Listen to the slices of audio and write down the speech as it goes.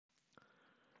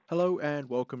Hello and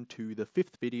welcome to the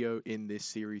fifth video in this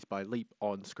series by Leap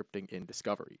on scripting in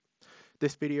Discovery.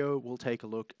 This video will take a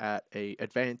look at an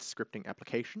advanced scripting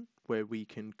application where we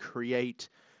can create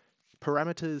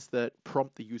parameters that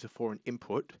prompt the user for an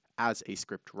input as a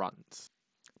script runs.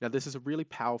 Now this is a really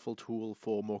powerful tool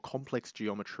for more complex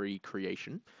geometry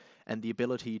creation and the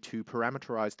ability to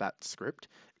parameterize that script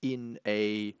in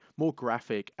a more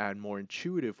graphic and more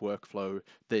intuitive workflow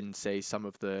than, say, some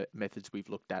of the methods we've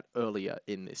looked at earlier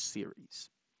in this series.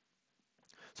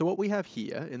 So what we have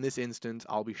here, in this instance,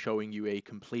 I'll be showing you a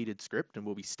completed script and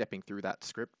we'll be stepping through that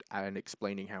script and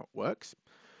explaining how it works.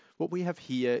 What we have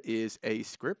here is a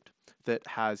script that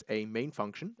has a main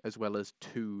function as well as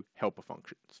two helper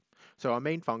functions. So our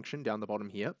main function down the bottom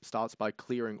here starts by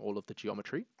clearing all of the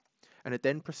geometry, and it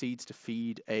then proceeds to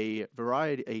feed a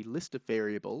list of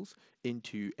variables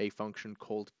into a function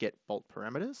called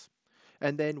getBoltParameters.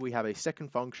 And then we have a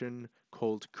second function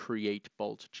called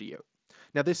createBoltGeo.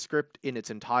 Now this script in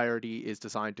its entirety is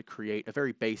designed to create a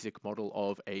very basic model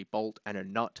of a bolt and a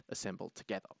nut assembled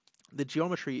together. The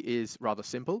geometry is rather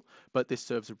simple, but this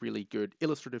serves a really good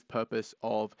illustrative purpose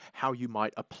of how you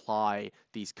might apply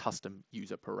these custom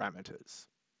user parameters.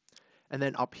 And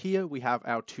then up here we have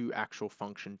our two actual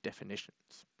function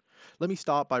definitions. Let me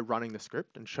start by running the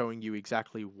script and showing you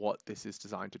exactly what this is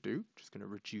designed to do. Just going to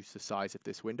reduce the size of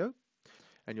this window.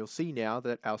 And you'll see now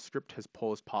that our script has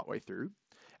paused partway through,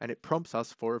 and it prompts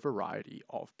us for a variety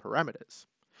of parameters.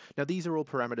 Now these are all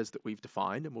parameters that we've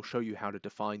defined, and we'll show you how to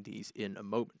define these in a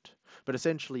moment. But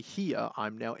essentially here,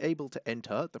 I'm now able to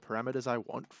enter the parameters I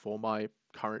want for my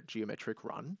current geometric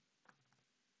run.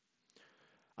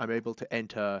 I'm able to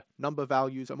enter number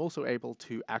values. I'm also able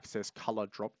to access color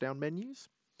drop-down menus.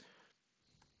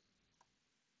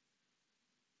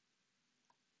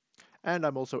 And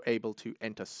I'm also able to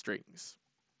enter strings.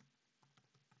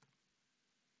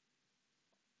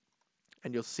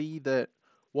 And you'll see that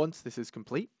once this is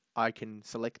complete, I can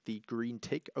select the green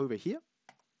tick over here.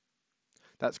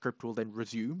 That script will then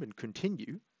resume and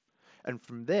continue. And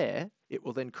from there, it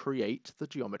will then create the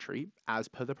geometry as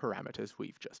per the parameters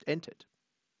we've just entered.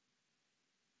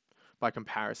 By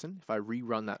comparison, if I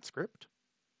rerun that script,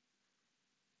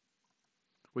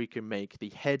 we can make the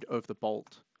head of the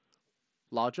bolt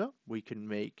larger, we can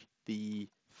make the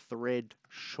thread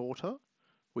shorter,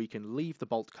 we can leave the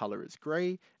bolt color as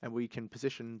gray, and we can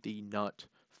position the nut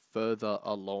further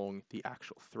along the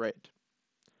actual thread.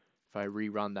 If I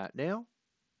rerun that now,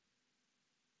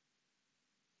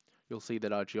 you'll see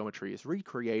that our geometry is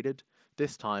recreated,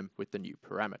 this time with the new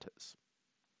parameters.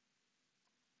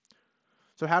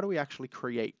 So how do we actually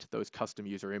create those custom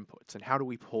user inputs, and how do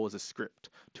we pause a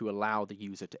script to allow the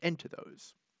user to enter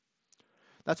those?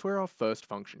 That's where our first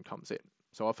function comes in.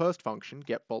 So our first function,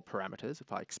 getBoltParameters,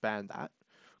 if I expand that,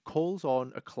 calls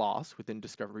on a class within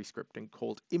Discovery Scripting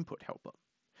called InputHelper.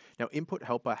 Now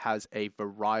InputHelper has a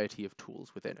variety of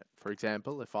tools within it. For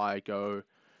example, if I go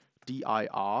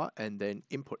dir and then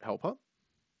InputHelper,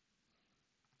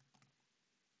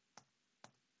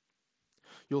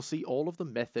 you'll see all of the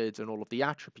methods and all of the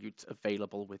attributes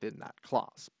available within that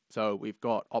class. So we've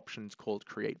got options called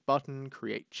create button,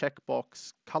 create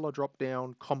checkbox, color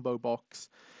dropdown, combo box,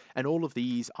 and all of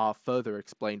these are further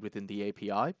explained within the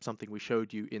API, something we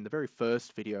showed you in the very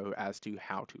first video as to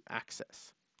how to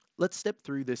access. Let's step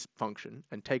through this function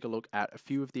and take a look at a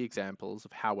few of the examples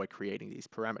of how we're creating these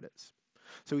parameters.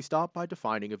 So we start by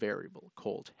defining a variable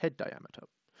called head diameter.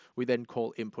 We then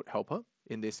call InputHelper,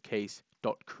 in this case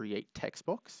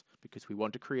 .createTextBox, because we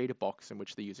want to create a box in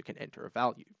which the user can enter a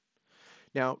value.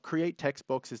 Now,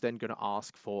 createTextBox is then going to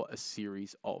ask for a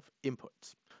series of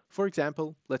inputs. For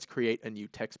example, let's create a new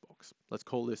text box. Let's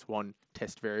call this one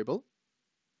test variable.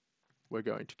 We're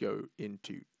going to go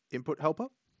into InputHelper,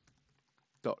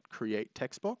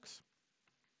 .createTextBox.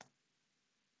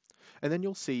 And then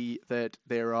you'll see that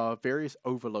there are various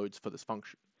overloads for this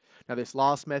function. Now this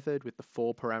last method with the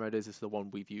 4 parameters is the one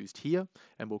we've used here,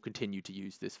 and we'll continue to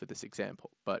use this for this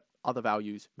example, but other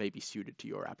values may be suited to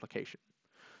your application.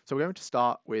 So we're going to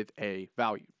start with a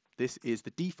value. This is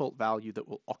the default value that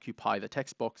will occupy the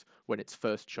text box when it's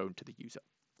first shown to the user.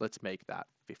 Let's make that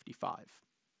 55.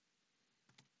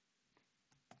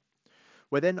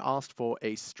 We're then asked for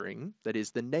a string that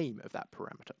is the name of that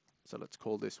parameter. So let's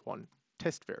call this one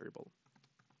test variable.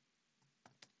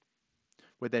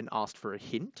 We're then asked for a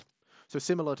hint. So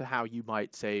similar to how you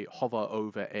might, say, hover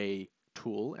over a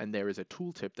tool and there is a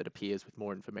tooltip that appears with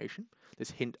more information,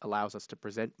 this hint allows us to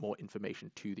present more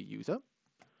information to the user.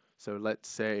 So let's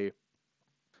say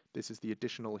this is the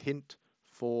additional hint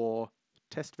for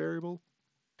test variable.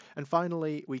 And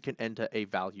finally, we can enter a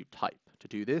value type. To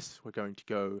do this, we're going to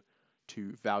go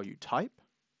to value type,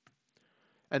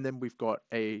 And then we've got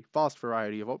a vast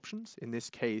variety of options. In this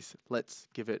case, let's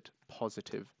give it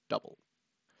positive double.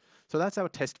 So that's our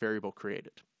test variable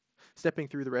created. Stepping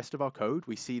through the rest of our code,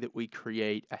 we see that we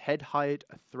create a head height,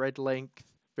 a thread length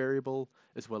variable,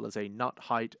 as well as a nut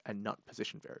height and nut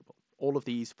position variable. All of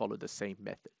these follow the same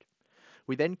method.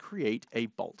 We then create a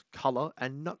bolt color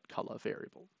and nut color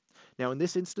variable. Now in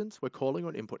this instance, we're calling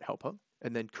on input helper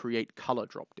and then create color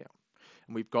dropdown.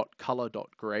 And we've got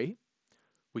color.gray,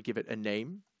 we give it a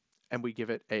name, and we give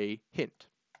it a hint.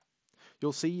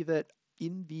 You'll see that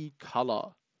in the color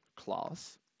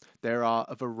class, there are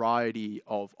a variety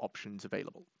of options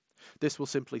available. This will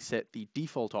simply set the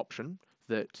default option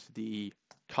that the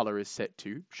color is set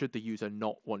to should the user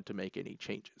not want to make any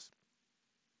changes.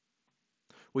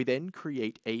 We then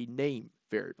create a name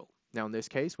variable. Now in this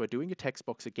case, we're doing a text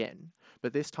box again,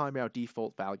 but this time our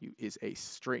default value is a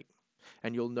string.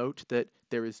 And you'll note that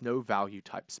there is no value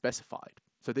type specified.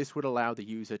 So this would allow the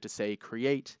user to say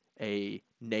create a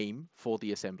name for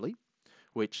the assembly,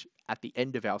 which at the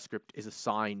end of our script is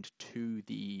assigned to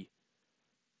the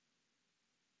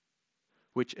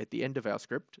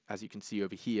as you can see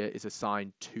over here, is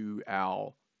assigned to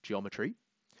our geometry.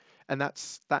 And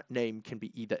that name can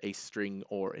be either a string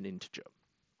or an integer.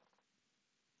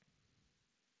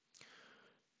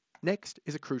 Next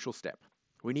is a crucial step.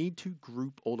 We need to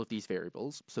group all of these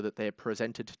variables so that they're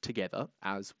presented together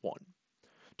as one.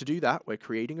 To do that, we're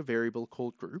creating a variable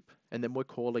called group, and then we're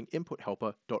calling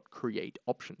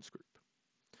inputHelper.createOptionsGroup.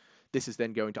 This is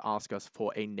then going to ask us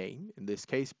for a name, in this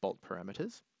case, bolt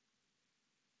parameters,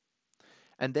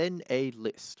 and then a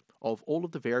list of all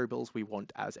of the variables we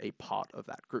want as a part of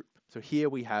that group. So here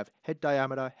we have head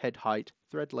diameter, head height,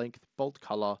 thread length, bolt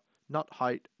color, nut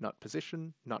height, nut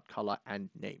position, nut color, and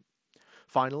name.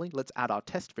 Finally, let's add our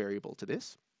test variable to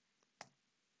this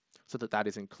so that that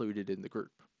is included in the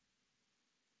group.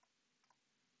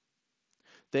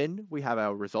 Then we have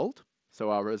our result.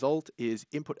 So our result is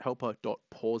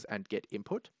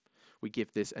inputHelper.pauseAndGetInput. We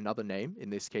give this another name, in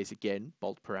this case again,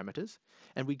 bolt parameters,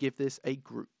 and we give this a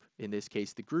group. In this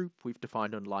case, the group we've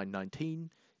defined on line 19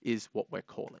 is what we're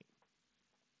calling.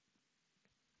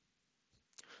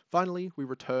 Finally, we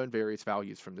return various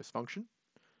values from this function.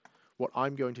 What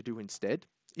I'm going to do instead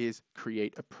is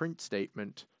create a print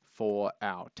statement for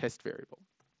our test variable.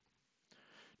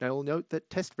 Now you'll note that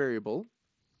test variable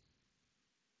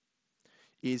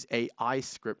is a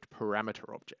iScript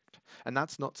parameter object, and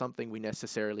that's not something we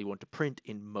necessarily want to print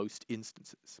in most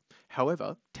instances.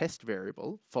 However, test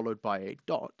variable followed by a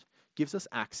dot gives us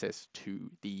access to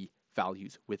the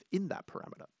values within that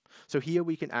parameter. So here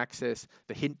we can access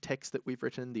the hint text that we've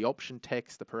written, the option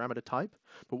text, the parameter type,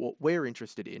 but what we're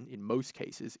interested in most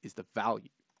cases, is the value.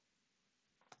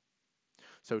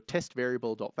 So test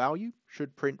variable.value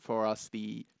should print for us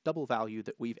the double value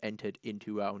that we've entered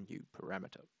into our new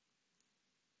parameter.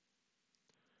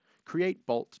 Create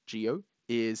bolt geo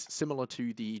is similar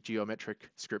to the geometric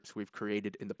scripts we've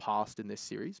created in the past in this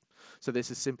series. So this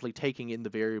is simply taking in the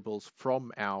variables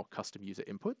from our custom user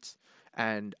inputs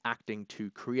and acting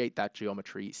to create that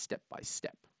geometry step by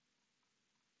step.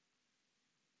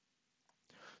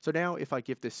 So now if I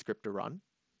give this script a run,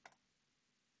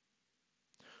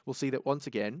 we'll see that once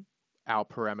again, our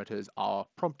parameters are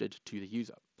prompted to the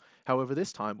user. However,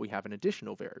 this time we have an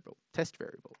additional variable, test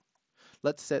variable.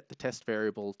 Let's set the test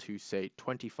variable to say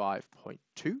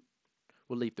 25.2.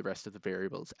 We'll leave the rest of the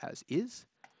variables as is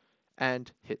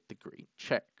and hit the green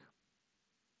check.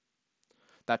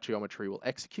 That geometry will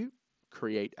execute,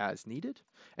 create as needed,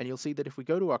 and you'll see that if we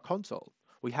go to our console,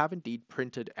 we have indeed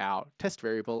printed our test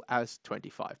variable as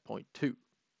 25.2.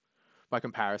 By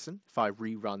comparison, if I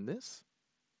rerun this,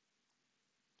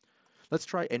 let's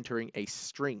try entering a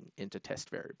string into test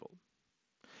variable.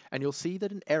 And you'll see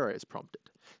that an error is prompted,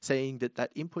 saying that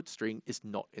that input string is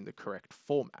not in the correct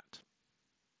format.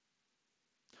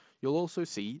 You'll also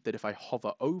see that if I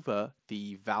hover over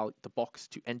the box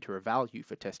to enter a value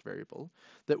for test variable,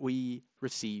 that we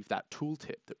receive that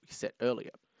tooltip that we set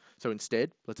earlier. So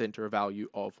instead, let's enter a value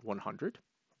of 100.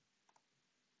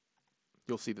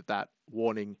 You'll see that that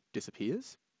warning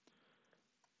disappears.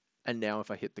 And now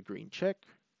if I hit the green check,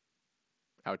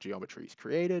 our geometry is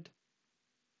created,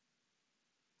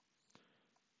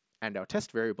 and our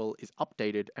test variable is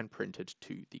updated and printed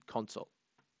to the console.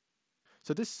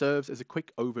 So this serves as a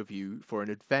quick overview for an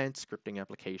advanced scripting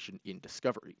application in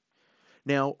Discovery.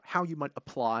 Now, how you might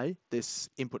apply this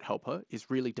input helper is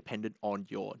really dependent on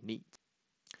your needs.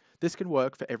 This can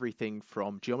work for everything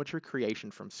from geometry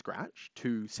creation from scratch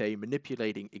to, say,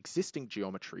 manipulating existing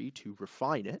geometry to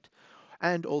refine it,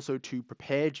 and also to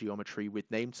prepare geometry with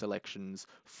name selections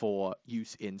for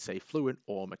use in, say, Fluent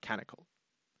or Mechanical.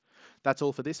 That's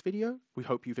all for this video. We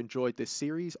hope you've enjoyed this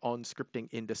series on scripting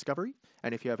in Discovery,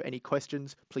 and if you have any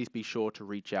questions, please be sure to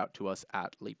reach out to us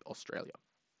at Leap Australia.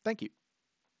 Thank you.